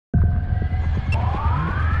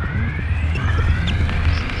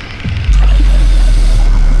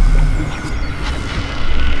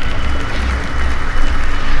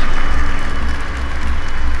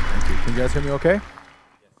guys hear me okay?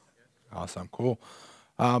 Awesome, cool.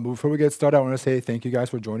 But before we get started, I want to say thank you guys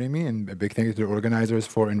for joining me, and a big thank you to the organizers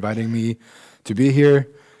for inviting me to be here.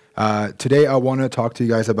 Today, I want to talk to you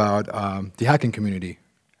guys about the hacking community,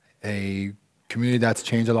 a community that's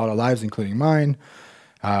changed a lot of lives, including mine.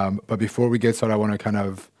 But before we get started, I want to kind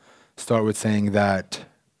of start with saying that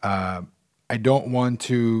I don't want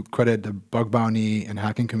to credit the bug bounty and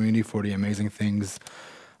hacking community for the amazing things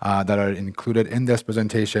that are included in this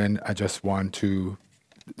presentation.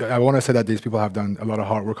 I want to say that these people have done a lot of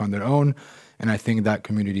hard work on their own, and I think that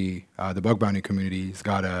community, the bug bounty community, has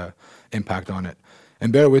got an impact on it.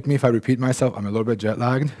 And bear with me if I repeat myself. I'm a little bit jet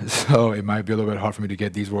lagged, so it might be a little bit hard for me to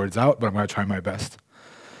get these words out, but I'm going to try my best.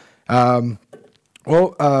 Let's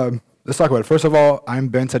talk about it. First of all, I'm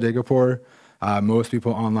Ben Sadeghipour. Most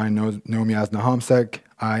people online know me as NahamSec.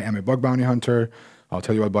 I am a bug bounty hunter. I'll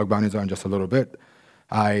tell you what bug bounties are in just a little bit.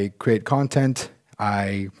 I create content.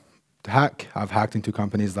 I hack. I've hacked into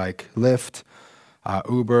companies like Lyft,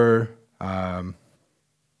 Uber, Airbnb,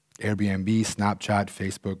 Snapchat,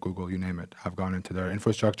 Facebook, Google, you name it. I've gone into their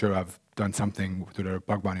infrastructure. I've done something through their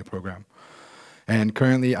bug bounty program. And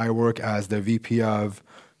currently, I work as the VP of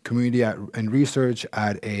Community and Research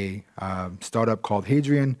at a startup called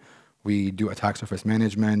Hadrian. We do attack surface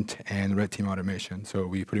management and red team automation. So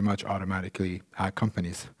we pretty much automatically hack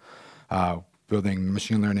companies, building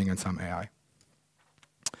machine learning and some AI.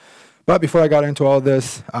 But before I got into all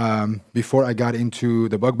this, before I got into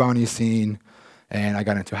the bug bounty scene and I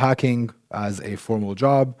got into hacking as a formal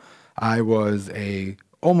job, I was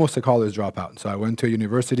almost a college dropout. So I went to a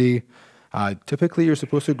university. Typically, you're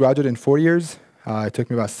supposed to graduate in 4 years. It took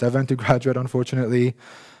me about 7 to graduate, unfortunately.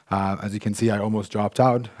 As you can see, I almost dropped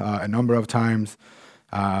out a number of times.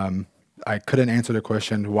 I couldn't answer the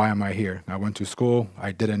question, why am I here? I went to school.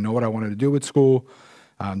 I didn't know what I wanted to do with school.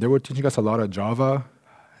 They were teaching us a lot of Java.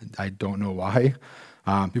 I don't know why.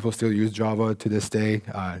 People still use Java to this day.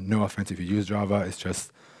 No offense if you use Java. It's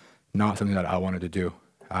just not something that I wanted to do.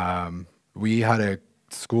 Our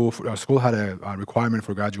school had a requirement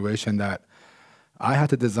for graduation that I had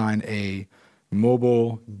to design a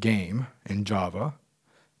mobile game in Java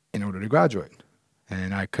in order to graduate.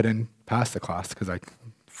 And I couldn't pass the class because I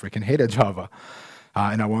freaking hated Java.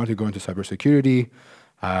 And I wanted to go into cybersecurity,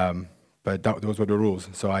 but those were the rules.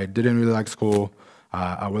 So I didn't really like school.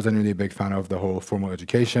 I wasn't really a big fan of the whole formal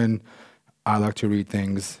education. I like to read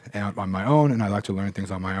things on my own, and I like to learn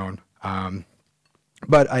things on my own.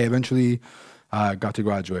 But I eventually got to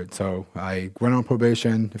graduate. So I went on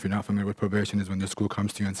probation. If you're not familiar with probation, is when the school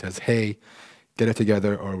comes to you and says, hey, get it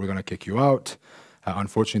together or we're going to kick you out.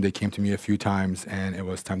 Unfortunately, they came to me a few times, and it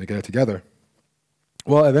was time to get it together.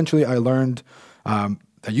 Well, eventually, I learned that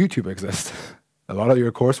YouTube exists. A lot of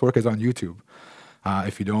your coursework is on YouTube.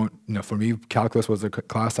 If you don't, for me, calculus was a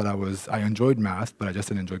class that I enjoyed math, but I just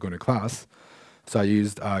didn't enjoy going to class. So I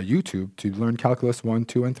used YouTube to learn calculus 1,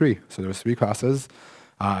 2, and 3. So there was 3 classes.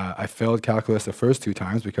 I failed calculus the first 2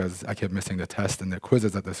 times because I kept missing the tests and the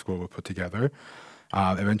quizzes that the school would put together.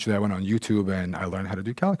 Eventually, I went on YouTube and I learned how to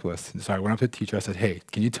do calculus. So I went up to the teacher. I said, hey,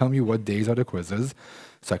 can you tell me what days are the quizzes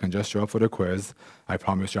so I can just show up for the quiz? I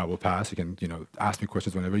promise you I will pass. You can ask me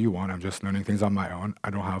questions whenever you want. I'm just learning things on my own. I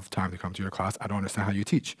don't have time to come to your class. I don't understand how you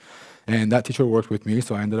teach. And that teacher worked with me,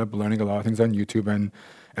 so I ended up learning a lot of things on YouTube and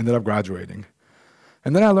ended up graduating.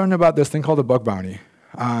 And then I learned about this thing called the bug bounty.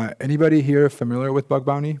 Anybody here familiar with bug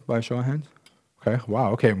bounty by a show of hands? Okay,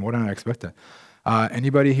 wow, okay, more than I expected.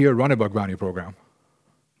 Anybody here run a bug bounty program?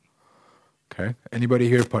 Okay. Anybody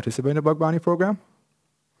here participate in a bug bounty program?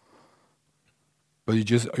 But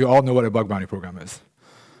you all know what a bug bounty program is.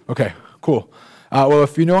 Okay, cool. Well,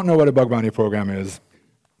 if you don't know what a bug bounty program is,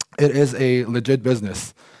 it is a legit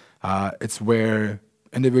business. It's where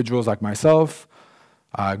individuals like myself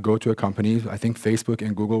go to a company. I think Facebook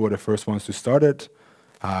and Google were the first ones to start it.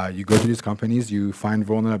 You go to these companies, you find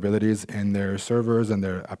vulnerabilities in their servers and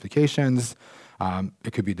their applications.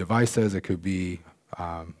 It could be devices, it could be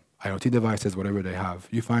IoT devices, whatever they have.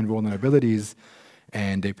 You find vulnerabilities,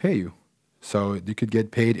 and they pay you. So you could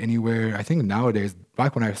get paid anywhere. I think nowadays,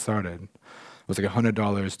 back when I started, it was like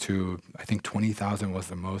 $100 to, I think $20,000 was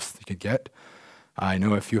the most you could get. I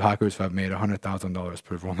know a few hackers who have made $100,000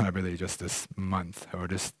 per vulnerability just this month or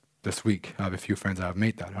this week. I have a few friends that have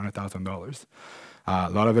made that, $100,000. A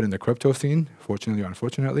lot of it in the crypto scene, fortunately or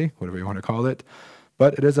unfortunately, whatever you want to call it.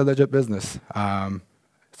 But it is a legit business.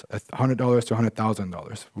 $100 to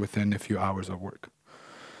 $100,000 within a few hours of work.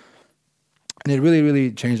 And it really,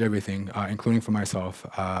 really changed everything, including for myself.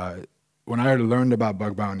 When I learned about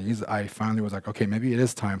bug bounties, I finally was like, okay, maybe it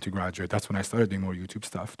is time to graduate. That's when I started doing more YouTube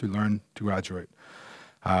stuff to learn to graduate.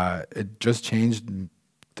 It just changed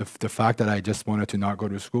the fact that I just wanted to not go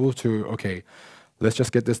to school to, okay, let's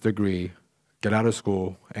just get this degree, get out of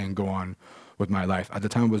school, and go on with my life. At the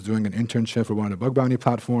time, I was doing an internship for one of the bug bounty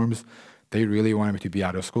platforms. They really wanted me to be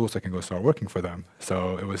out of school so I can go start working for them.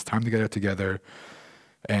 So it was time to get it together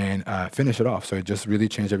and finish it off. So it just really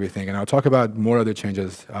changed everything. And I'll talk about more other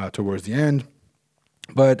changes towards the end.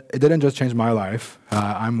 But it didn't just change my life.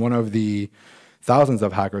 I'm one of the thousands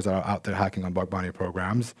of hackers that are out there hacking on bug bounty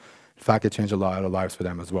programs. In fact, it changed a lot of lives for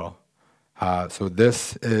them as well. So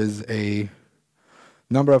this is a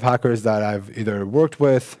number of hackers that I've either worked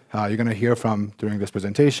with, you're going to hear from during this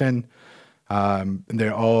presentation. And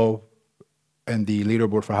they're all in the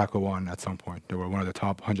leaderboard for HackerOne at some point. They were one of the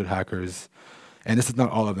top 100 hackers. And this is not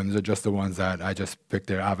all of them. These are just the ones that I just picked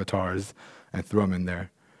their avatars and threw them in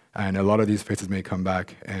there. And a lot of these faces may come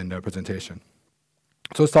back in the presentation.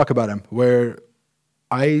 So let's talk about them. Where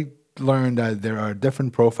I learned that there are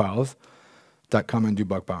different profiles that come and do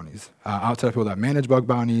bug bounties. Outside of people that manage bug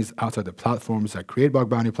bounties, outside the platforms that create bug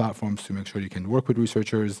bounty platforms to make sure you can work with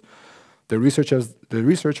researchers, the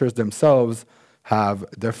researchers themselves have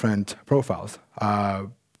different profiles.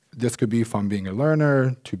 This could be from being a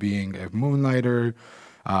learner to being a moonlighter,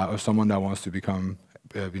 or someone that wants to become,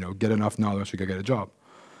 get enough knowledge to get a job.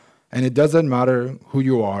 And it doesn't matter who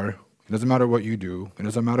you are. It doesn't matter what you do. It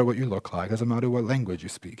doesn't matter what you look like. It doesn't matter what language you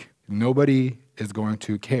speak. Nobody is going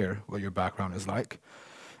to care what your background is like.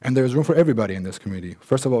 And there's room for everybody in this community.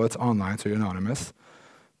 First of all, it's online, so you're anonymous.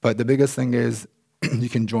 But the biggest thing is you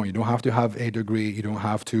can join. You don't have to have a degree. You don't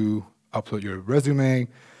have to upload your resume.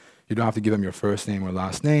 You don't have to give them your first name or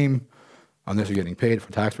last name, unless you're getting paid for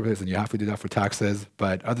tax purposes, and you have to do that for taxes.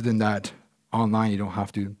 But other than that, online, you don't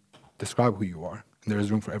have to describe who you are. And there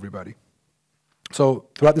is room for everybody. So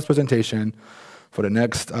throughout this presentation, for the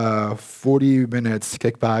next 40 minutes,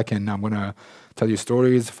 kick back, and I'm going to tell you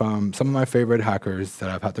stories from some of my favorite hackers that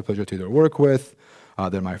I've had the pleasure to either work with,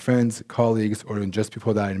 they're my friends, colleagues, or just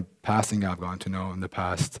people that in passing I've gotten to know in the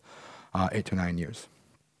past 8 to 9 years.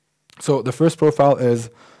 So the first profile is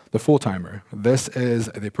the full-timer. This is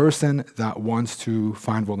the person that wants to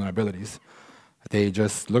find vulnerabilities. They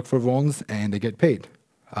just look for vulns and they get paid.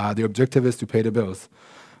 The objective is to pay the bills.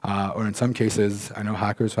 Or in some cases, I know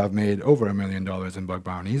hackers who have made over $1 million in bug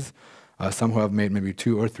bounties, some who have made maybe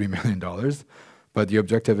 $2 or $3 million. But the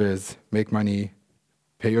objective is make money,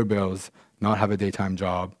 pay your bills, not have a daytime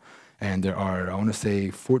job. And there are, I want to say,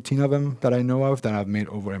 14 of them that I know of that have made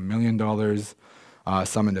over $1 million,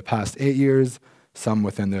 some in the past 8 years, some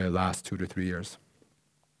within the last 2 to 3 years.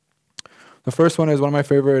 The first one is one of my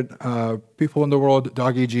favorite people in the world,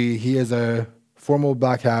 dawgyg. He is a formal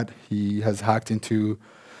black hat. He has hacked into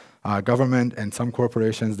government and some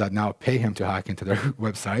corporations that now pay him to hack into their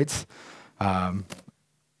websites.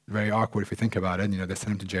 Very awkward if you think about it. They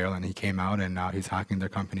sent him to jail and he came out and now he's hacking their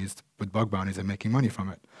companies with bug bounties and making money from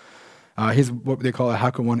it. He's what they call a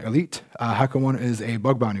HackerOne elite. HackerOne is a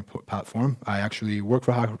bug bounty platform. I actually worked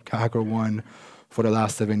for HackerOne for the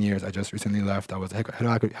last 7 years. I just recently left. I was head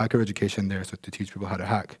of hacker education there, so to teach people how to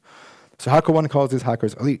hack. So HackerOne calls these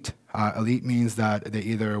hackers elite. Elite means that they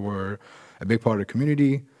either were a big part of the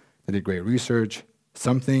community, they did great research,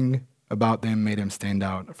 something about them made him stand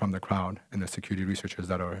out from the crowd and the security researchers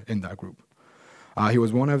that are in that group. He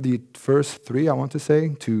was one of the first 3, I want to say,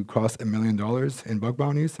 to cross $1 million in bug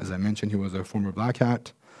bounties. As I mentioned, he was a former black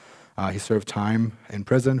hat. He served time in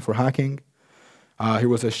prison for hacking. He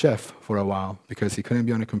was a chef for a while because he couldn't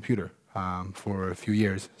be on a computer for a few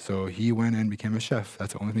years. So he went and became a chef.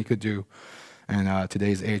 That's the only thing he could do in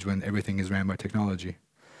today's age when everything is ran by technology.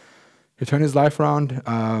 He turned his life around,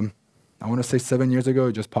 I want to say 7 years ago.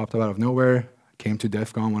 He just popped out of nowhere, came to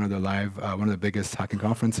DEF CON, one of the biggest hacking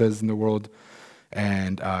conferences in the world.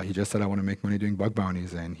 And he just said, I want to make money doing bug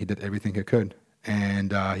bounties. And he did everything he could.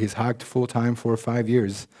 And he's hacked full-time for 5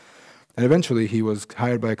 years. And eventually, he was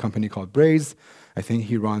hired by a company called Braze. I think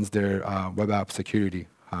he runs their web app security.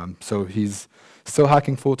 So he's still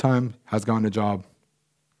hacking full-time, has gotten a job.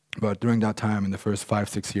 But during that time, in the first 5,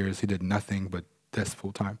 6 years, he did nothing but this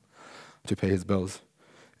full-time to pay his bills.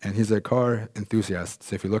 And he's a car enthusiast.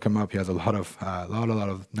 So if you look him up, he has a lot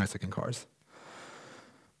of nice-looking cars.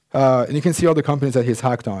 And you can see all the companies that he's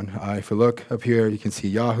hacked on. If you look up here, you can see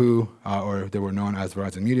Yahoo, or they were known as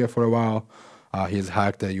Verizon Media for a while. He has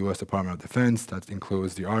hacked the U.S. Department of Defense. That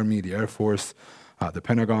includes the Army, the Air Force, the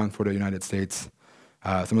Pentagon for the United States.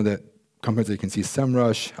 Some of the companies that you can see,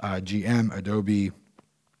 SEMrush, GM, Adobe,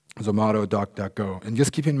 Zomato, DuckDuckGo. And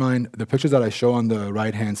just keep in mind, the pictures that I show on the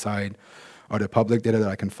right-hand side are the public data that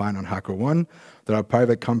I can find on HackerOne. There are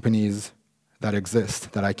private companies that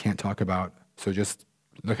exist that I can't talk about. So just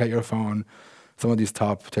look at your phone, some of these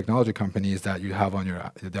top technology companies that you have on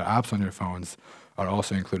their apps on your phones are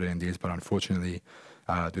also included in these, but unfortunately,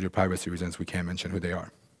 due to privacy reasons, we can't mention who they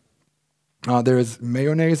are. There is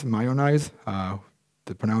Mayonaise.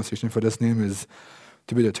 The pronunciation for this name is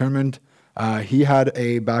to be determined. He had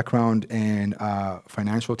a background in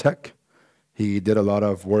financial tech. He did a lot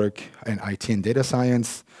of work in IT and data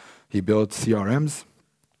science. He built CRMs.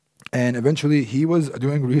 And eventually, he was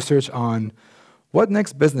doing research on what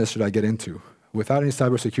next business should I get into without any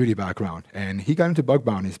cybersecurity background. And he got into bug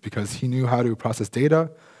bounties because he knew how to process data,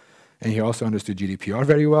 and he also understood GDPR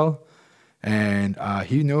very well. And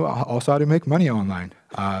he knew also how to make money online.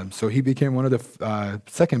 So he became one of the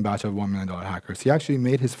second batch of $1 million hackers. He actually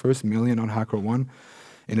made his first million on HackerOne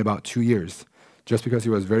in about 2 years, just because he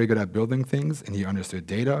was very good at building things and he understood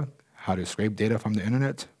data, how to scrape data from the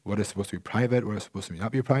internet, what is supposed to be private, what is supposed to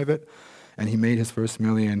not be private. And he made his first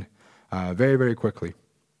million very, very quickly.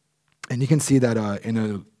 And you can see that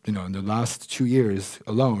in the last 2 years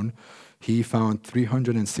alone, he found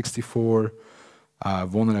 364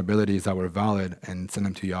 vulnerabilities that were valid and sent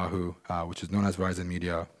them to Yahoo, which is known as Verizon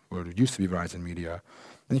Media, or it used to be Verizon Media.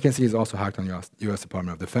 And you can see he's also hacked on U.S.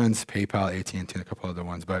 Department of Defense, PayPal, AT&T, and a couple other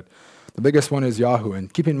ones. But the biggest one is Yahoo.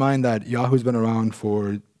 And keep in mind that Yahoo's been around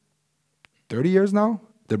for 30 years now.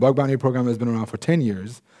 Their bug bounty program has been around for 10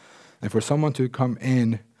 years. And for someone to come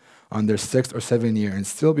in on their 6th or 7th year and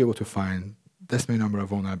still be able to find this many number of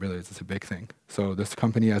vulnerabilities, it's a big thing. So this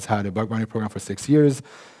company has had a bug bounty program for 6 years.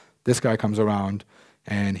 This guy comes around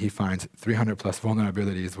and he finds 300 plus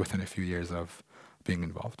vulnerabilities within a few years of being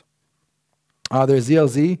involved. There's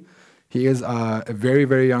ZLZ. He is a very,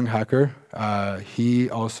 very young hacker. He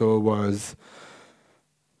also was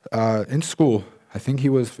in school. I think he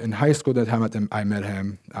was in high school at the time I met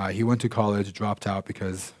him. He went to college, dropped out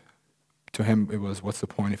because to him it was, what's the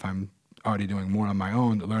point if I'm already doing more on my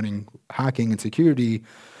own, learning hacking and security,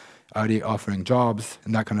 already offering jobs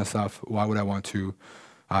and that kind of stuff. Why would I want to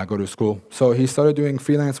go to school? So he started doing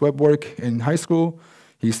freelance web work in high school.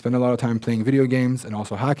 He spent a lot of time playing video games and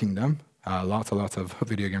also hacking them. Lots of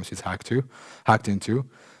video games he's hacked into.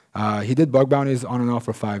 He did bug bounties on and off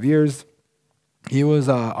for 5 years. He was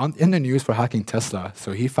in the news for hacking Tesla.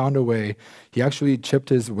 So he found a way, he actually chipped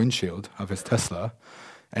his windshield of his Tesla.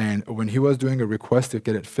 And when he was doing a request to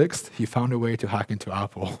get it fixed, he found a way to hack into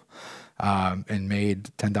Apple and made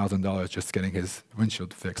 $10,000 just getting his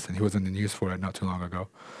windshield fixed. And he was in the news for it not too long ago.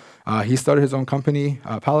 He started his own company,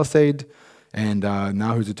 Palisade, and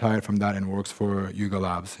now he's retired from that and works for Yuga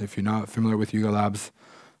Labs. If you're not familiar with Yuga Labs,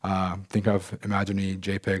 think of imaginary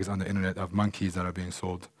JPEGs on the internet of monkeys that are being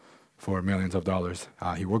sold for millions of dollars.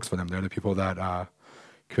 He works for them. They're the people that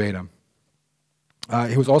create them.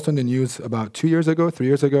 He was also in the news about 3 years ago.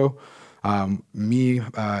 Him,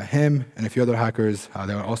 and a few other hackers,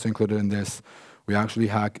 they were also included in this. We actually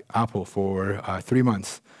hacked Apple for 3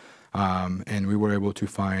 months, and we were able to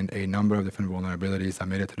find a number of different vulnerabilities that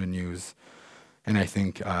made it to the news. And I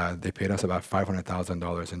think they paid us about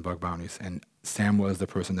 $500,000 in bug bounties. And Sam was the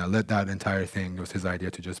person that led that entire thing. It was his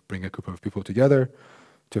idea to just bring a group of people together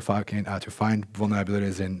to find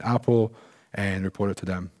vulnerabilities in Apple and report it to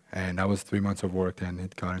them. And that was 3 months of work, and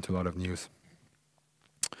it got into a lot of news.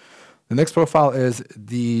 The next profile is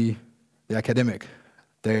the academic.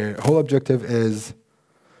 Their whole objective is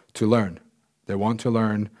to learn. They want to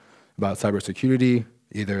learn about cybersecurity.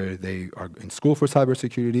 Either they are in school for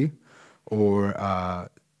cybersecurity, or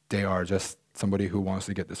they are just somebody who wants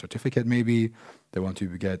to get the certificate maybe. They want to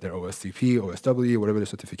get their OSCP, OSW, whatever the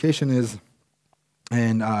certification is.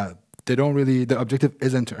 And they don't really, the objective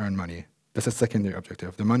isn't to earn money. That's a secondary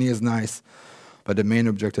objective. The money is nice, but the main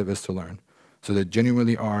objective is to learn. So they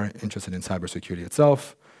genuinely are interested in cybersecurity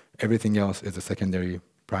itself. Everything else is a secondary,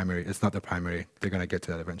 primary. It's not the primary. They're going to get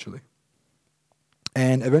to that eventually.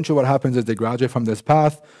 And eventually what happens is they graduate from this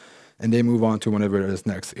path, and they move on to whatever it is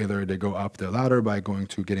next. Either they go up the ladder by going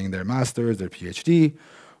to getting their master's, their PhD,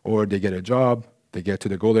 or they get a job, they get to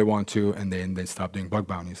the goal they want to, and then they stop doing bug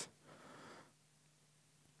bounties.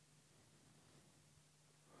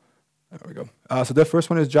 There we go. So the first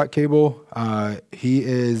one is Jack Cable. He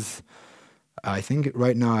is, I think,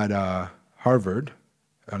 right now at Harvard,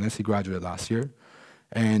 unless he graduated last year.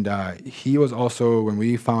 And he was also, when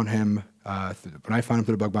we found him, when I found him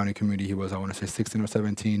through the bug bounty community, he was, I want to say, 16 or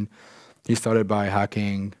 17. He started by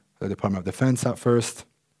hacking the Department of Defense at first.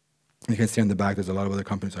 You can see on the back, there's a lot of other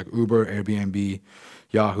companies like Uber, Airbnb,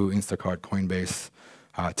 Yahoo, Instacart, Coinbase,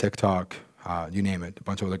 TikTok, you name it, a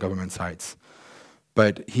bunch of other government sites.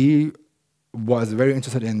 But he was very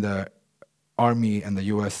interested in the Army and the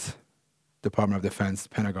U.S. Department of Defense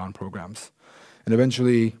Pentagon programs. And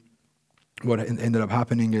eventually, what ended up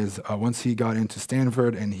happening is once he got into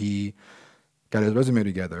Stanford and he got his resume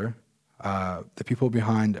together, the people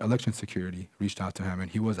behind election security reached out to him,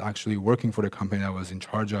 and he was actually working for the company that was in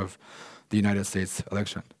charge of the United States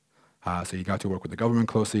election. So he got to work with the government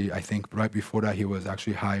closely. I think right before that, he was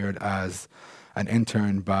actually hired as an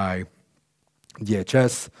intern by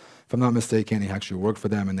DHS. If I'm not mistaken, he actually worked for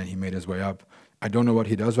them, and then he made his way up. I don't know what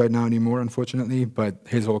he does right now anymore, unfortunately, but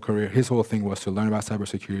his whole career, his whole thing was to learn about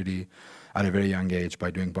cybersecurity at a very young age by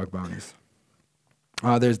doing bug bounties.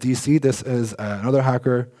 There's Dee-See. This is another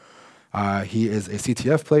hacker. He is a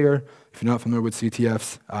CTF player. If you're not familiar with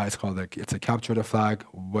CTFs, it's a capture the flag.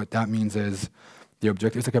 What that means is the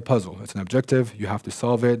objective, it's like a puzzle. It's an objective. You have to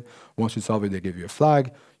solve it. Once you solve it, they give you a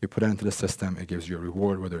flag. You put it into the system. It gives you a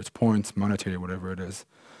reward, whether it's points, monetary, whatever it is.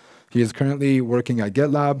 He is currently working at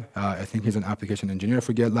GitLab. I think he's an application engineer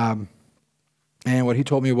for GitLab. And what he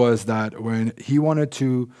told me was that when he wanted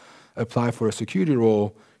to apply for a security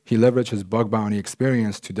role, he leveraged his bug bounty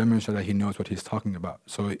experience to demonstrate that he knows what he's talking about.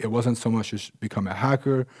 So it wasn't so much to become a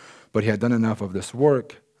hacker, but he had done enough of this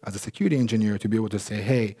work as a security engineer to be able to say,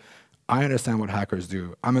 hey, I understand what hackers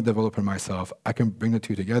do. I'm a developer myself. I can bring the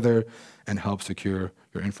two together and help secure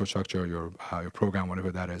your infrastructure, your program,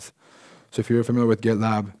 whatever that is. So if you're familiar with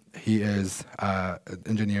GitLab, he is an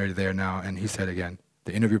engineer there now, and he said again,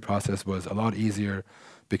 the interview process was a lot easier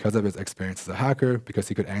because of his experience as a hacker, because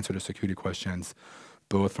he could answer the security questions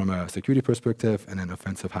both from a security perspective and an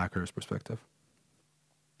offensive hacker's perspective.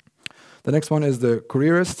 The next one is the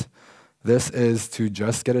Careerist. This is to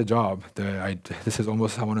just get a job. This is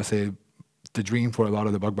almost, I want to say, the dream for a lot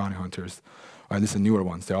of the bug bounty hunters, or at least the newer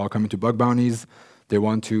ones. They're all coming to bug bounties. They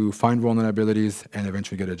want to find vulnerabilities and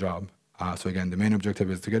eventually get a job. So again, the main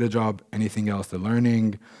objective is to get a job. Anything else, the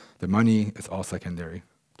learning, the money, it's all secondary.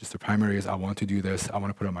 Just the primary is I want to do this. I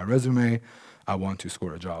want to put on my resume. I want to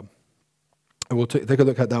score a job. We'll take a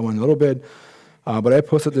look at that one a little bit. But I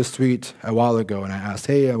posted this tweet a while ago, and I asked,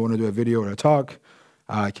 hey, I want to do a video or a talk.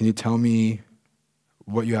 Can you tell me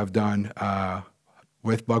what you have done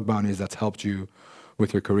with bug bounties that's helped you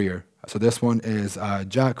with your career? So this one is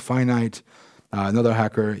Jack Finite. Another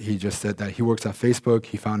hacker, he just said that he works at Facebook.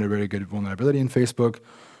 He found a very good vulnerability in Facebook,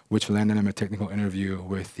 which landed him a technical interview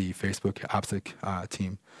with the Facebook NahamSec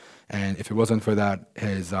team. And if it wasn't for that,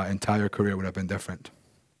 his entire career would have been different.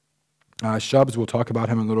 Shubs, we'll talk about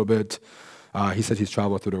him a little bit. He said he's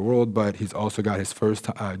traveled through the world, but he's also got his first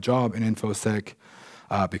job in InfoSec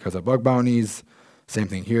because of bug bounties. Same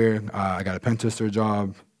thing here. I got a pen tester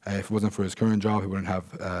job. If it wasn't for his current job, he wouldn't have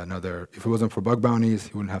if it wasn't for bug bounties,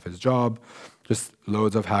 he wouldn't have his job. Just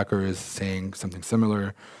loads of hackers saying something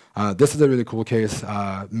similar. This is a really cool case.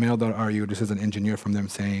 Mail.ru, this is an engineer from them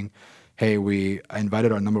saying, hey, we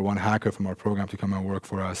invited our #1 hacker from our program to come and work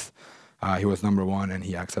for us. He was #1 and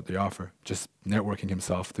he accepted the offer, just networking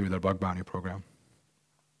himself through their bug bounty program.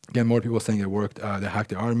 Again, more people saying it worked. They hacked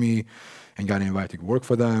the army and got invited to work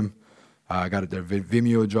for them. Got their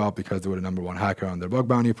Vimeo job because they were the #1 hacker on their bug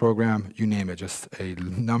bounty program. You name it, just a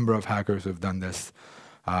number of hackers who have done this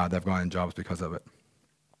that have gotten jobs because of it.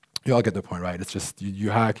 You all get the point, right? It's just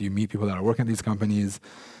you hack, you meet people that are working at these companies.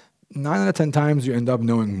 9 out of 10 times you end up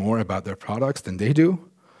knowing more about their products than they do.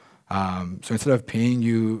 So instead of paying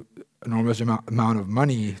you an enormous amount of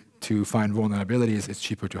money to find vulnerabilities, it's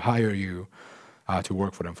cheaper to hire you to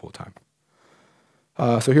work for them full time.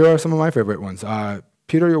 So here are some of my favorite ones.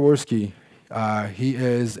 Peter Yaworsk, he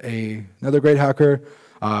is another great hacker.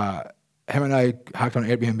 Him and I hacked on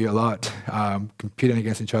Airbnb a lot, competing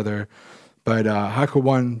against each other. But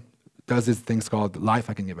HackerOne does these things called live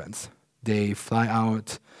hacking events. They fly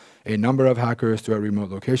out a number of hackers to a remote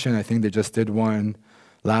location. I think they just did one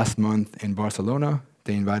last month in Barcelona.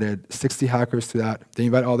 They invited 60 hackers to that. They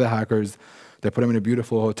invite all the hackers. They put them in a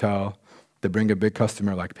beautiful hotel. They bring a big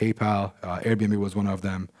customer like PayPal. Airbnb was one of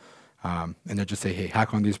them. And they just say, hey,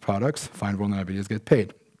 hack on these products, find vulnerabilities, get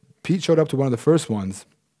paid. Pete showed up to one of the first ones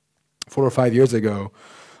 4 or 5 years ago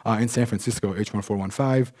in San Francisco,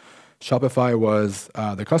 H1415. Shopify was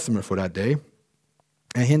the customer for that day.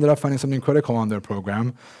 And he ended up finding something critical on their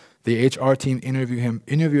program. The HR team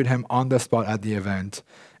interviewed him on the spot at the event.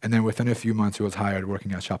 And then within a few months, he was hired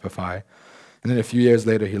working at Shopify. And then a few years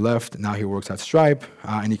later, he left. Now he works at Stripe.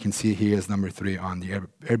 And you can see he is #3 on the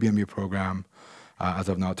Airbnb program as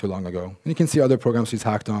of not too long ago. And you can see other programs he's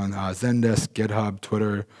hacked on, Zendesk, GitHub,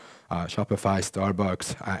 Twitter, Shopify,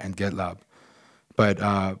 Starbucks, and GitLab. But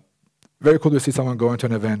very cool to see someone go into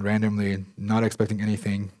an event randomly, not expecting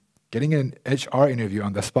anything, getting an HR interview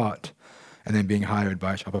on the spot, and then being hired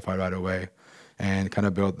by Shopify right away, and kind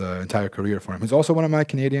of build the entire career for him. He's also one of my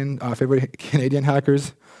favorite Canadian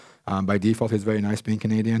hackers. By default, he's very nice being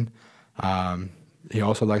Canadian. He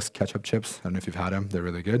also likes ketchup chips. I don't know if you've had them. They're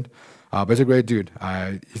really good. But he's a great dude.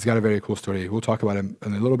 He's got a very cool story. We'll talk about him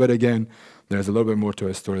in a little bit again. There's a little bit more to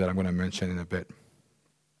his story that I'm going to mention in a bit.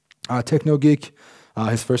 Teknogeek,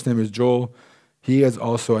 his first name is Joel. He is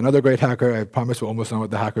also another great hacker. I promise we'll almost know what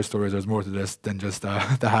the hacker story is. There's more to this than just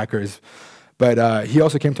the hackers. But he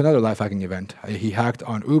also came to another life hacking event. He hacked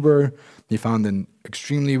on Uber. He found an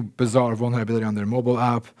extremely bizarre vulnerability on their mobile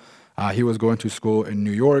app. He was going to school in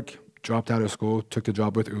New York, dropped out of school, took the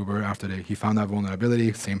job with Uber after he found that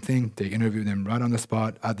vulnerability. Same thing. They interviewed him right on the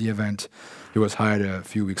spot at the event. He was hired a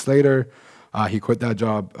few weeks later. He quit that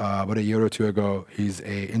job about a year or two ago. He's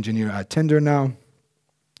an engineer at Tinder now.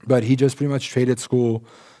 But he just pretty much traded school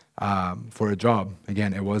for a job.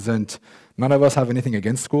 Again, it wasn't, none of us have anything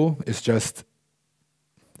against school. It's just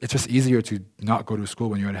easier to not go to school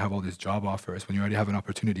when you already have all these job offers, when you already have an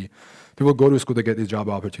opportunity. People go to school to get these job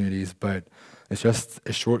opportunities, but it's just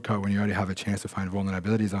a shortcut when you already have a chance to find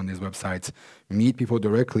vulnerabilities on these websites, meet people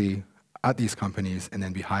directly at these companies, and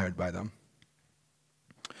then be hired by them.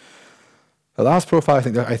 The last profile, I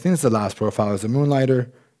think it's the last profile, is the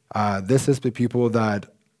moonlighter. This is the people that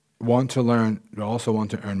want to learn, but also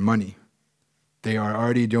want to earn money. They are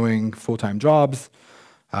already doing full-time jobs.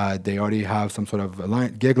 They already have some sort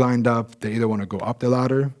of gig lined up. They either want to go up the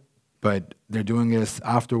ladder, but they're doing this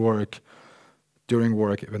after work, during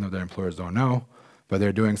work, even though their employers don't know, but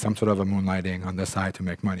they're doing some sort of a moonlighting on the side to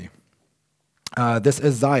make money. This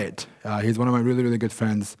is Ziot. He's one of my really, really good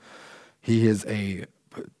friends. He is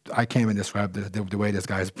I can't even describe the way this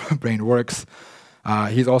guy's brain works.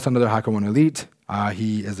 He's also another HackerOne elite.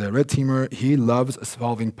 He is a red teamer. He loves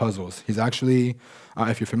solving puzzles. He's actually,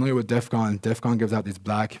 if you're familiar with DEF CON gives out these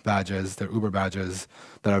black badges, they're Uber badges,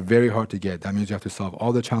 that are very hard to get. That means you have to solve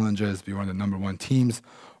all the challenges, be one of the #1 teams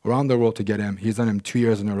around the world to get him. He's done him 2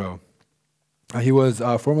 years in a row. He was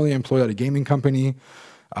formerly employed at a gaming company.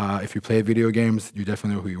 If you play video games, you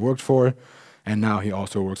definitely know who he worked for. And now he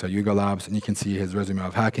also works at Yuga Labs, and you can see his resume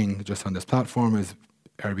of hacking just on this platform is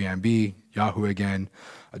Airbnb, Yahoo again,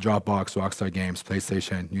 Dropbox, Rockstar Games,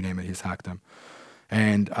 PlayStation, you name it, he's hacked them.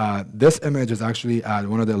 And this image is actually at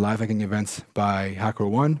one of the live hacking events by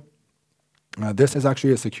HackerOne. This is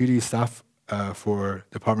actually a security staff for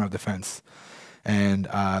Department of Defense. And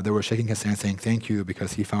they were shaking his hand saying thank you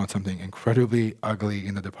because he found something incredibly ugly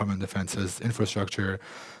in the Department of Defense's infrastructure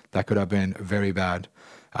that could have been very bad.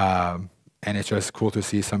 And it's just cool to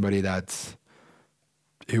see somebody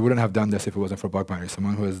he wouldn't have done this if it wasn't for bug bounty.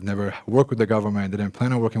 Someone who has never worked with the government, didn't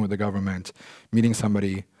plan on working with the government, meeting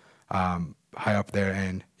somebody high up there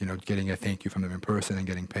and getting a thank you from them in person and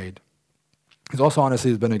getting paid. He's also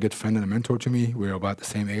honestly been a good friend and a mentor to me. We're about the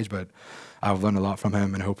same age, but I've learned a lot from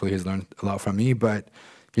him and hopefully he's learned a lot from me, but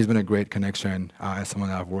he's been a great connection as someone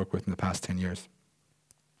that I've worked with in the past 10 years.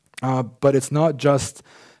 But it's not just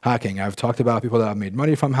hacking. I've talked about people that have made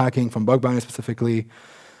money from hacking, from bug bounty specifically.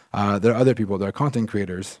 There are other people, there are content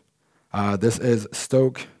creators. This is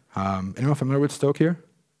Stoke. Anyone familiar with Stoke here?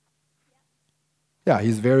 Yeah,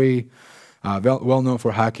 he's very well known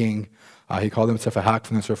for hacking. He called himself a hack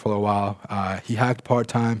influencer for a while. He hacked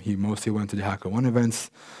part-time. He mostly went to the HackerOne events.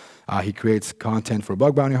 He creates content for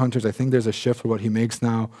bug bounty hunters. I think there's a shift for what he makes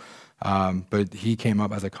now, but he came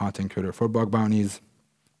up as a content creator for bug bounties.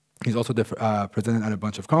 He's also presented at a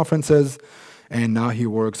bunch of conferences, and now he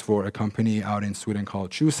works for a company out in Sweden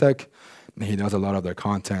called TrueSec, and he does a lot of their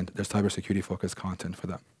content, their cybersecurity-focused content for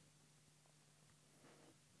them.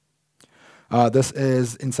 This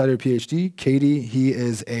is Insider PhD, Katie.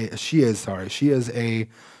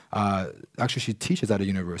 Actually she teaches at a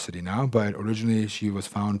university now, but originally she was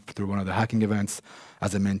found through one of the hacking events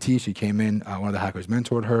as a mentee. She came in, one of the hackers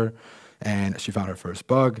mentored her, and she found her first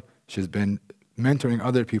bug. She's been mentoring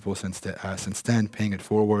other people since then, paying it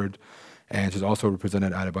forward, and she's also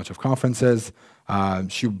represented at a bunch of conferences.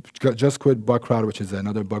 She just quit BugCrowd, which is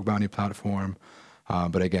another bug bounty platform,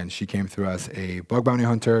 but again, she came through as a bug bounty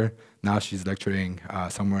hunter. Now she's lecturing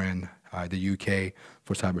somewhere in the UK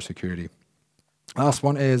for cybersecurity. Last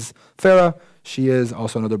one is Farah. She is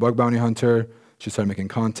also another bug bounty hunter. She started making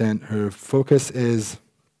content. Her focus is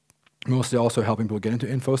mostly also helping people get into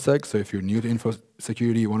InfoSec. So if you're new to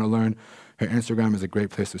InfoSecurity, you want to learn, her Instagram is a great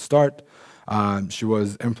place to start. She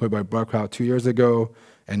was employed by BugCrowd 2 years ago,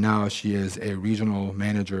 and now she is a regional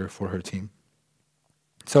manager for her team.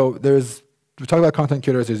 So we talk about content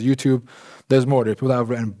creators, there's YouTube, there's more. There's people that have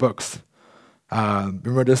written books.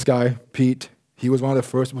 Remember this guy, Pete? He was one of the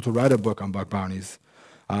first people to write a book on bug bounties.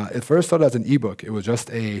 It first started as an ebook. It was just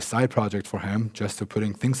a side project for him, just to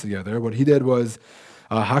putting things together. What he did was,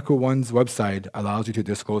 HackerOne's website allows you to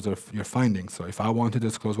disclose your findings. So if I want to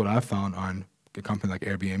disclose what I found on a company like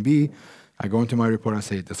Airbnb. I go into my report and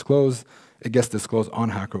say disclose. It gets disclosed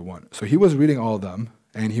on HackerOne. So he was reading all of them,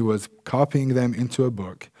 and he was copying them into a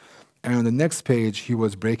book. And on the next page, he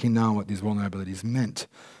was breaking down what these vulnerabilities meant.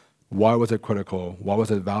 Why was it critical? Why was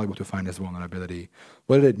it valuable to find this vulnerability?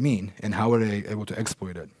 What did it mean? And how were they able to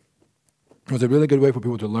exploit it? It was a really good way for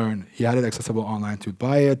people to learn. He had it accessible online to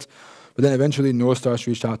buy it. But then eventually, Northstars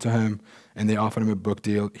reached out to him, and they offered him a book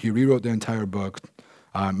deal. He rewrote the entire book,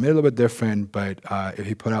 made it a little bit different, but if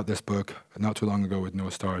he put out this book not too long ago with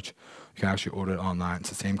Northstars, you can actually order it online. It's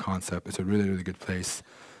the same concept. It's a really, really good place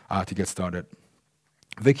to get started.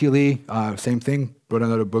 Vicky Lee, same thing, wrote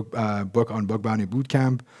another book on Bug Bounty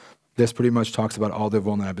Bootcamp. This pretty much talks about all the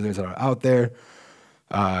vulnerabilities that are out there.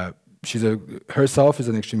 Herself is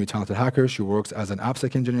an extremely talented hacker. She works as an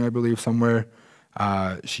AppSec engineer, I believe, somewhere.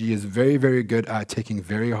 She is very, very good at taking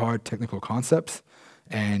very hard technical concepts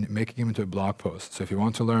and making them into a blog post. So if you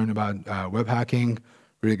want to learn about web hacking,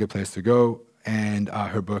 really good place to go. And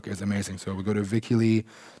her book is amazing. So we go to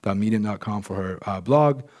vickylee.medium.com for her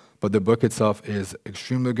blog. But the book itself is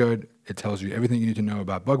extremely good. It tells you everything you need to know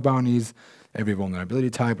about bug bounties, every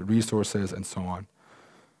vulnerability type, resources, and so on.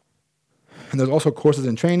 And there's also courses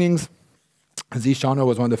and trainings. Z Shano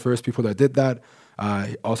was one of the first people that did that.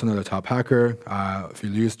 Also another top hacker. If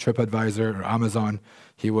you use TripAdvisor or Amazon,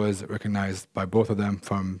 he was recognized by both of them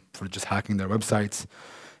for just hacking their websites.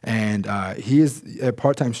 And he is a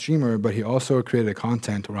part-time streamer, but he also created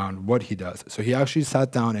content around what he does. So he actually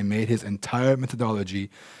sat down and made his entire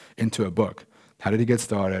methodology into a book. How did he get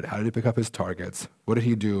started? How did he pick up his targets? What did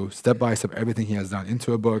he do? Step by step, everything he has done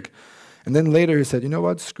into a book. And then later he said, you know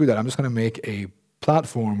what, screw that. I'm just going to make a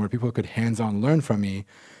platform where people could hands-on learn from me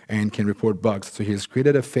and can report bugs. So he has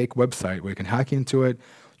created a fake website where you can hack into it.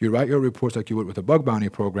 You write your reports like you would with a bug bounty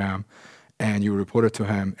program, and you report it to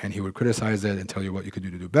him, and he would criticize it and tell you what you could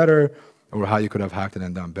do to do better or how you could have hacked it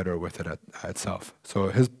and done better with it itself. So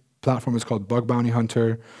his platform is called Bug Bounty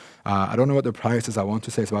Hunter. I don't know what the price is. I want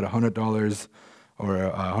to say it's about $100 or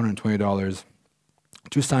 $120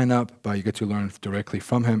 to sign up, but you get to learn directly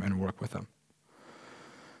from him and work with him.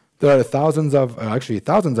 There are thousands of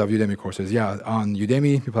Udemy courses. Yeah, on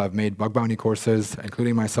Udemy, people have made bug bounty courses,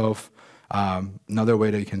 including myself. Another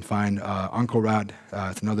way that you can find Uncle Rat,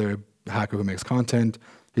 it's another hacker who makes content.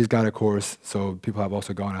 He's got a course, so people have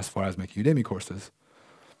also gone as far as making Udemy courses.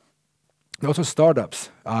 There are also startups.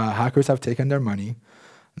 Hackers have taken their money.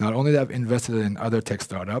 Not only have invested in other tech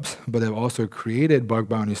startups, but they've also created bug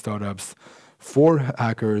bounty startups for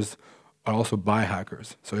hackers or also by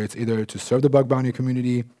hackers. So it's either to serve the bug bounty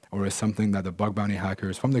community or it's something that the bug bounty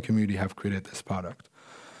hackers from the community have created this product.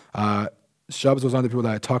 Shubs was one of the people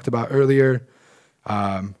that I talked about earlier.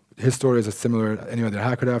 His story is similar to any other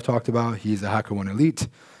hacker that I've talked about. He's a HackerOne elite.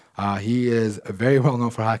 He is very well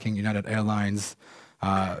known for hacking United Airlines.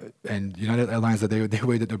 And United Airlines, the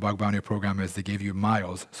way that their bug bounty program is, they give you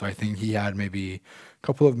miles. So I think he had maybe a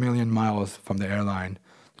couple of million miles from the airline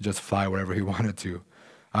to just fly wherever he wanted to.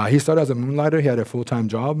 He started as a moonlighter. He had a full-time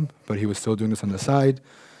job, but he was still doing this on the side.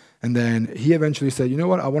 And then he eventually said, you know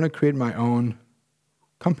what, I want to create my own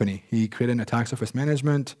company. He created an attack surface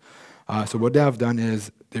management. So what they have done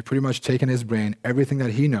is they've pretty much taken his brain, everything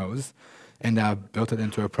that he knows, and have built it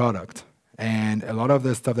into a product. And a lot of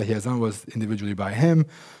the stuff that he has done was individually by him,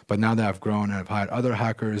 but now they have grown and have hired other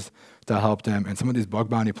hackers to help them. And some of these bug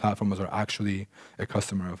bounty platforms are actually a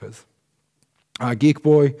customer of his. Geek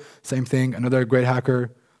Boy, same thing, another great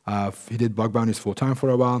hacker. He did bug bounties full-time for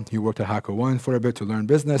a while. He worked at HackerOne for a bit to learn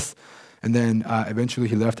business. And then eventually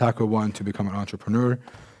he left HackerOne to become an entrepreneur.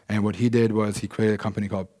 And what he did was he created a company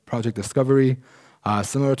called Project Discovery.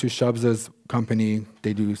 Similar to Shubs' company,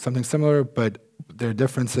 they do something similar, but their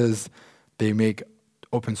difference is they make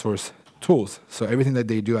open source tools. So everything that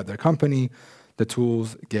they do at their company, the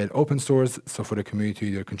tools get open source, so for the community to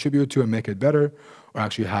either contribute to and make it better, or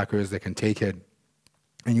actually hackers that can take it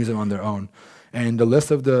and use it on their own. And the list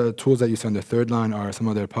of the tools that you see on the third line are some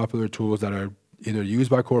of their popular tools that are either used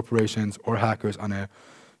by corporations or hackers on a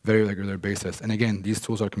very regular basis. And again, these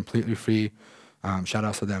tools are completely free. Shout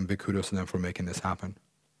outs to them, big kudos to them for making this happen.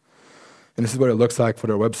 And this is what it looks like for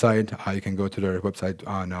their website. You can go to their website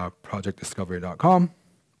on projectdiscovery.com.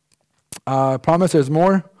 Promise there's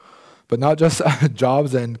more, but not just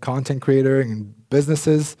jobs and content creator and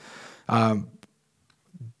businesses.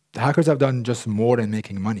 Hackers have done just more than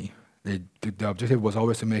making money. The objective was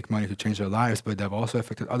always to make money to change their lives, but they've also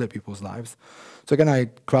affected other people's lives. So again, I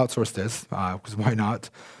crowdsourced this, because why not?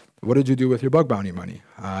 What did you do with your bug bounty money?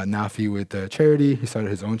 Nafi with the charity, he started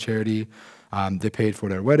his own charity. They paid for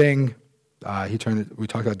their wedding. We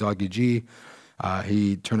talked about dawgyg.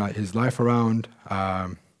 He turned out his life around.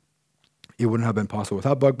 It wouldn't have been possible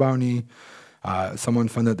without Bug Bounty. Someone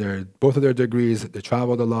funded both of their degrees. They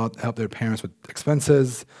traveled a lot, helped their parents with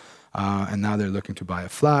expenses, and now they're looking to buy a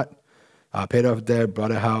flat, paid off debt,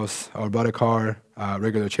 bought a house, or bought a car,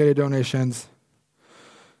 regular charity donations.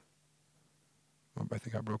 Oh, I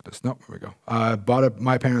think I broke this. No, here we go. Bought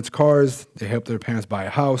my parents' cars. They helped their parents buy a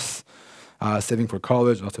house, saving for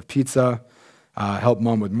college, lots of pizza, helped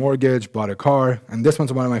mom with mortgage, bought a car. And this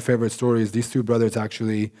one's one of my favorite stories. These two brothers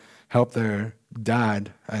actually helped their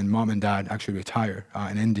dad, and mom and dad actually retire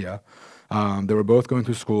in India. They were both going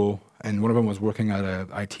to school, and one of them was working at an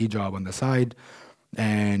IT job on the side.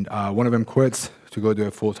 And one of them quits to go do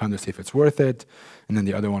it full-time to see if it's worth it. And then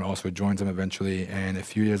the other one also joins them eventually. And a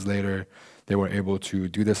few years later, they were able to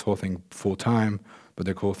do this whole thing full-time. But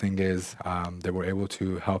the cool thing is they were able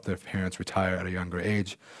to help their parents retire at a younger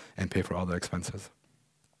age and pay for all the expenses.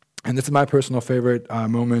 And this is my personal favorite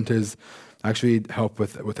moment, is actually help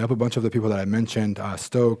with help a bunch of the people that I mentioned,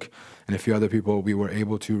 Stoke and a few other people. We were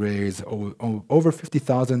able to raise over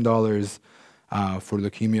 $50,000 for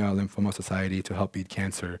Leukemia Lymphoma Society to help beat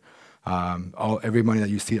cancer. Every money that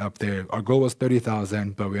you see up there, our goal was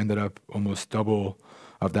 $30,000, but we ended up almost double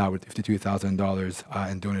of that with $52,000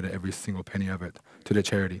 and donated every single penny of it to the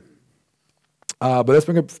charity. But let's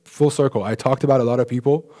bring it full circle. I talked about a lot of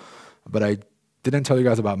people, but I didn't tell you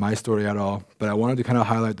guys about my story at all. But I wanted to kind of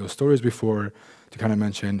highlight those stories before to kind of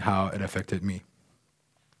mention how it affected me.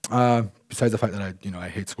 Besides the fact that I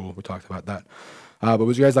hate school, we talked about that. But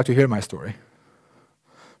would you guys like to hear my story?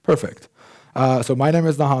 Perfect. So my name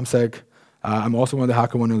is NahamSec. I'm also one of the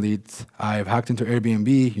HackerOne elites. I've hacked into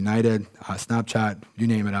Airbnb, United, Snapchat, you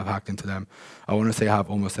name it, I've hacked into them. I want to say I have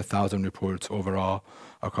almost 1,000 reports overall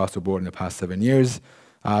across the board in the past 7 years.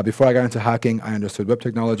 Before I got into hacking, I understood web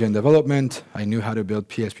technology and development. I knew how to build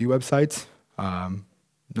PHP websites.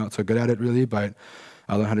 Not so good at it really, but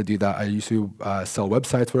I learned how to do that. I used to sell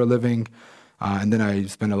websites for a living, and then I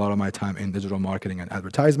spent a lot of my time in digital marketing and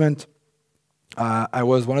advertisement. I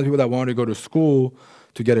was one of the people that wanted to go to school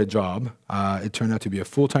to get a job. It turned out to be a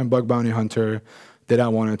full-time bug bounty hunter. Then I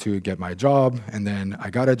wanted to get my job, and then I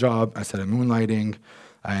got a job. I started moonlighting,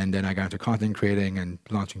 and then I got into content creating and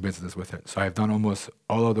launching businesses with it. So I've done almost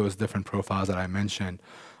all of those different profiles that I mentioned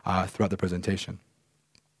throughout the presentation.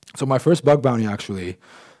 So my first bug bounty actually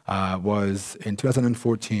was in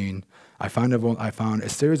 2014. I found a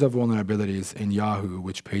series of vulnerabilities in Yahoo,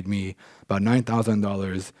 which paid me about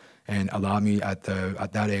 $9,000 and allowed me at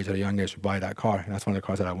that age, at a young age, to buy that car. And that's one of the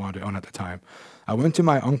cars that I wanted to own at the time. I went to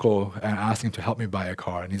my uncle and asked him to help me buy a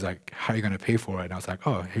car. And he's like, how are you going to pay for it? And I was like,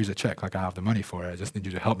 oh, here's a check. Like, I have the money for it. I just need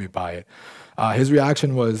you to help me buy it. His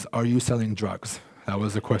reaction was, are you selling drugs? That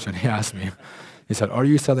was the question he asked me. He said, are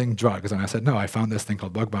you selling drugs? And I said, no, I found this thing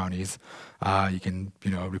called bug bounties. You can,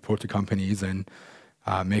 report to companies and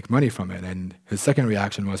make money from it. And his second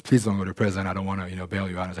reaction was, please don't go to prison. I don't want to, bail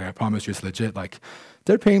you out. I was like, I promise you it's legit. Like,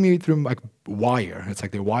 they're paying me through like wire. It's like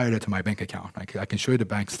they wired it to my bank account. Like, I can show you the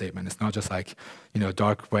bank statement. It's not just like,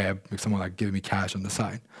 dark web, like someone like giving me cash on the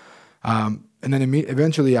side. And then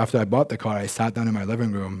eventually after I bought the car, I sat down in my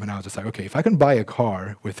living room and I was just like, okay, if I can buy a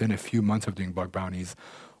car within a few months of doing bug bounties,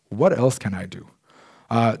 what else can I do?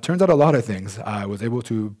 Turns out a lot of things. I was able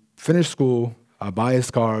to finish school, buy a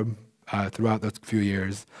car throughout those few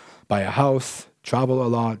years, buy a house, travel a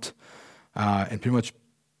lot, and pretty much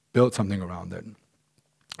build something around it.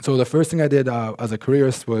 So the first thing I did as a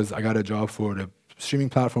careerist was I got a job for the streaming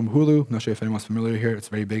platform Hulu. I'm not sure if anyone's familiar here. It's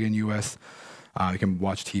very big in the US. You can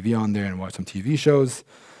watch TV on there and watch some TV shows.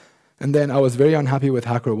 And then I was very unhappy with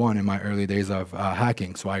HackerOne in my early days of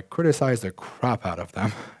hacking, so I criticized the crap out of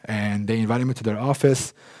them. And they invited me to their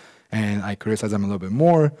office, and I criticized them a little bit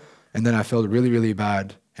more. And then I felt really, really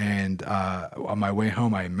bad. And on my way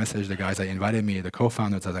home, I messaged the guys that invited me, the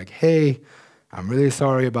co-founders. I was like, hey, I'm really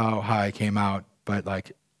sorry about how I came out, but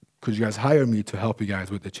like, could you guys hire me to help you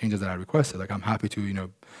guys with the changes that I requested? Like, I'm happy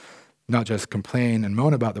to, not just complain and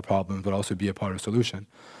moan about the problems, but also be a part of the solution.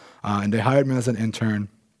 And they hired me as an intern.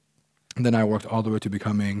 And then I worked all the way to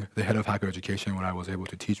becoming the head of hacker education, where I was able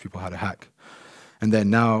to teach people how to hack. And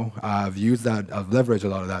then now I've leveraged a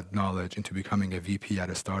lot of that knowledge into becoming a VP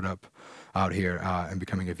at a startup out here and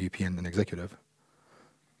becoming a VP and an executive.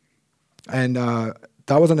 And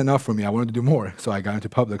that wasn't enough for me. I wanted to do more, so I got into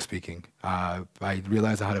public speaking. I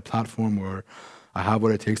realized I had a platform where I have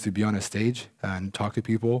what it takes to be on a stage and talk to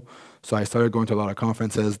people. So I started going to a lot of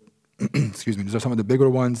conferences. Excuse me, these are some of the bigger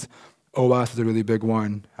ones. OWASP is a really big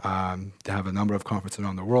one. They have a number of conferences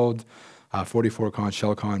around the world. 44Con,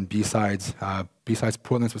 ShellCon, B-Sides. B-Sides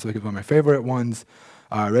Portland specifically is one of my favorite ones.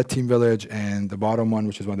 Red Team Village, and the bottom one,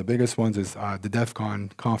 which is one of the biggest ones, is the DEF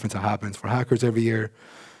CON conference that happens for hackers every year.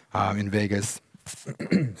 in Vegas.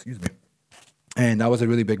 Excuse me. And that was a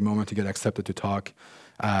really big moment to get accepted to talk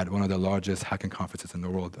at one of the largest hacking conferences in the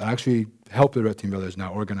world. I actually helped the Red Team Village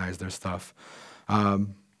now organize their stuff.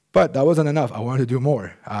 But that wasn't enough. I wanted to do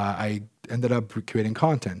more. I ended up creating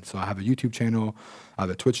content. So I have a YouTube channel, I have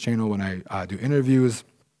a Twitch channel. When I do interviews,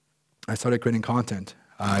 I started creating content.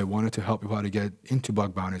 I wanted to help people how to get into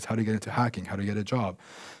bug bounties, how to get into hacking, how to get a job.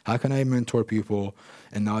 How can I mentor people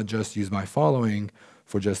and not just use my following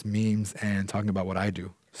for just memes and talking about what I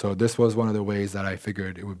do? So this was one of the ways that I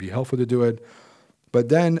figured it would be helpful to do it. But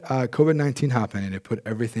then COVID-19 happened and it put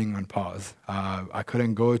everything on pause. I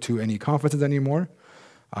couldn't go to any conferences anymore.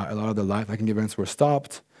 A lot of the live hacking events were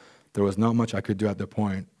stopped. There was not much I could do at the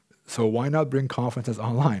point. So why not bring conferences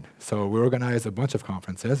online? So we organized a bunch of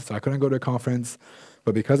conferences. So I couldn't go to a conference,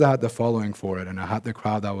 but because I had the following for it and I had the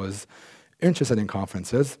crowd that was interested in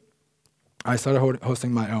conferences, I started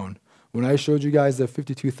hosting my own. When I showed you guys the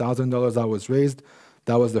 $52,000 that was raised,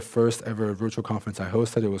 that was the first ever virtual conference I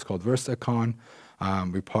hosted. It was called VersaCon.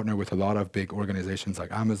 We partnered with a lot of big organizations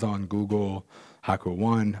like Amazon, Google,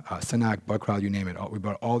 HackerOne, Synac, Bugcrowd, you name it. We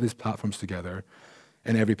brought all these platforms together,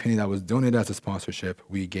 and every penny that was donated as a sponsorship,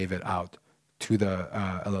 we gave it out to the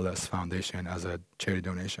LLS Foundation as a charity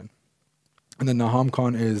donation. And then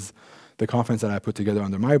NahamCon is the conference that I put together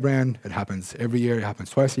under my brand. It happens every year. It happens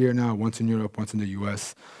twice a year now, once in Europe, once in the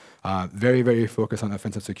US. Very, very focused on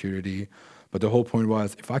offensive security. But the whole point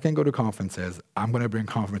was, if I can go to conferences, I'm going to bring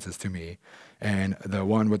conferences to me. And the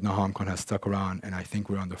one with NahamCon has stuck around, and I think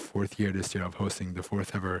we're on the 4th year this year of hosting the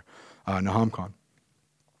 4th ever NahamCon.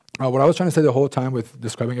 What I was trying to say the whole time with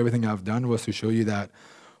describing everything I've done was to show you that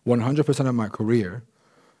 100% of my career,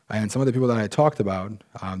 and some of the people that I talked about,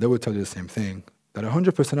 they would tell you the same thing, that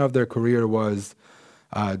 100% of their career was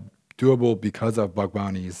doable because of bug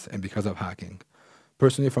bounties and because of hacking.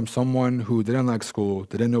 Personally, from someone who didn't like school,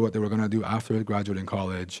 didn't know what they were going to do after graduating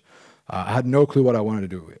college, I had no clue what I wanted to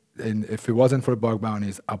do. And if it wasn't for bug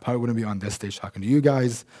bounties, I probably wouldn't be on this stage talking to you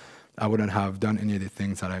guys. I wouldn't have done any of the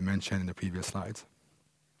things that I mentioned in the previous slides.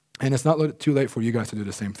 And it's not too late for you guys to do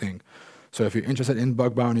the same thing. So if you're interested in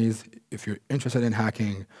bug bounties, if you're interested in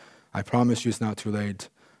hacking, I promise you it's not too late.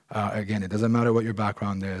 Again, it doesn't matter what your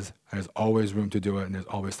background is. There's always room to do it, and there's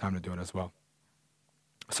always time to do it as well.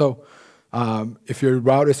 So if your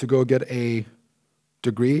route is to go get a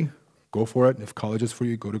degree, go for it. If college is for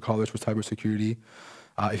you, go to college for cybersecurity.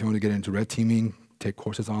 If you want to get into red teaming, take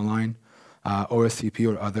courses online.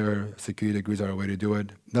 OSCP or other security degrees are a way to do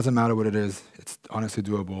it. Doesn't matter what it is. It's honestly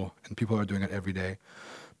doable, and people are doing it every day.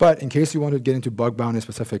 But in case you want to get into bug bounty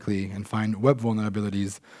specifically and find web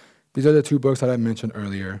vulnerabilities, these are the 2 books that I mentioned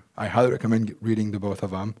earlier. I highly recommend reading the both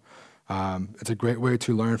of them. It's a great way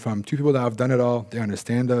to learn from 2 people that have done it all. They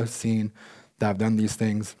understand the scene, that have done these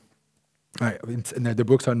things. And the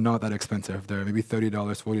books are not that expensive. They're maybe $30,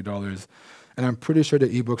 $40. And I'm pretty sure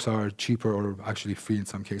the ebooks are cheaper or actually free in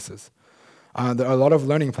some cases. There are a lot of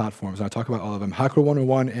learning platforms, and I talk about all of them. Hacker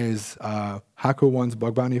 101 is HackerOne's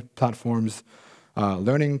bug bounty platform's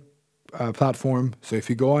learning platform. So if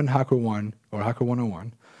you go on HackerOne or Hacker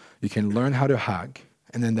 101, you can learn how to hack,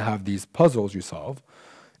 and then they have these puzzles you solve.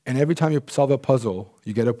 And every time you solve a puzzle,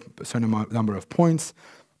 you get a certain number of points.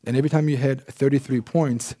 And every time you hit 33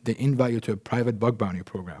 points, they invite you to a private bug bounty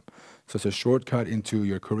program. So it's a shortcut into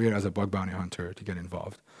your career as a bug bounty hunter to get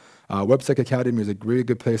involved. WebSec Academy is a really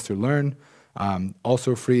good place to learn,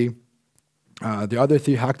 also free. The other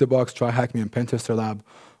 3, Hack the Box, Try Hack Me, and Pentester Lab,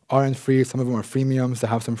 aren't free. Some of them are freemiums that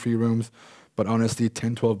have some free rooms. But honestly,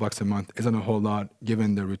 $10, $12 a month isn't a whole lot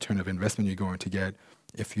given the return of investment you're going to get.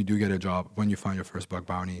 If you do get a job, when you find your first bug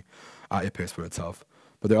bounty, it pays for itself.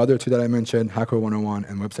 But the other 2 that I mentioned, Hacker 101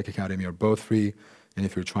 and WebSec Academy, are both free. And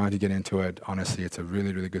if you're trying to get into it, honestly, it's a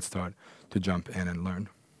really, really good start to jump in and learn.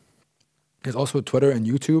 There's also Twitter and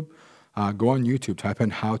YouTube. Go on YouTube, type in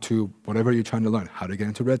how to, whatever you're trying to learn, how to get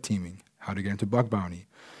into red teaming, how to get into bug bounty,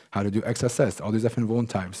 how to do XSS, all these different vuln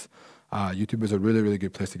types. YouTube is a really, really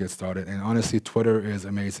good place to get started. And honestly, Twitter is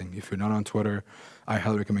amazing. If you're not on Twitter, I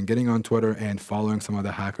highly recommend getting on Twitter and following some of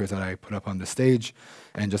the hackers that I put up on the stage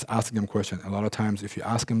and just asking them questions. A lot of times, if you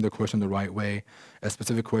ask them the question the right way, a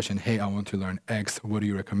specific question, hey, I want to learn X, what do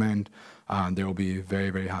you recommend? They will be very,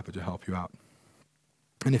 very happy to help you out.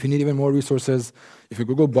 And if you need even more resources, if you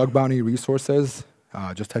Google bug bounty resources,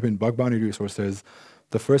 just type in bug bounty resources,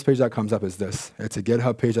 the first page that comes up is this. It's a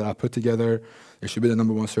GitHub page that I put together. It should be the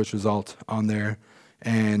 #1 search result on there.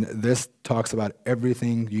 And this talks about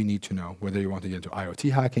everything you need to know, whether you want to get into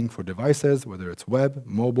IoT hacking for devices, whether it's web,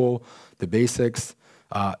 mobile, the basics.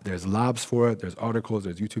 There's labs for it. There's articles.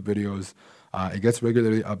 There's YouTube videos. It gets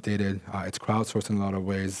regularly updated. It's crowdsourced in a lot of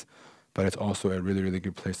ways. but it's also a really, really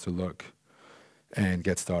good place to look and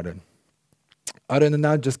get started. Other than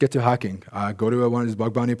that, just get to hacking. Go to one of these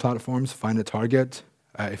bug bounty platforms, find a target.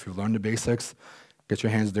 If you've learned the basics, get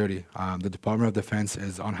your hands dirty. The Department of Defense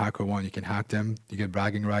is on HackerOne. You can hack them, you get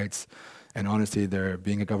bragging rights, and honestly, they're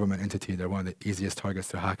being a government entity, they're one of the easiest targets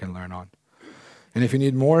to hack and learn on. And if you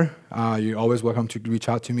need more, you're always welcome to reach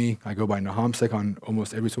out to me. I go by NahamSec on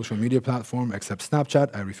almost every social media platform except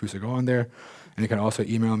Snapchat. I refuse to go on there. And you can also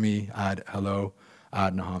email me at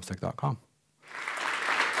hello@nahamsec.com.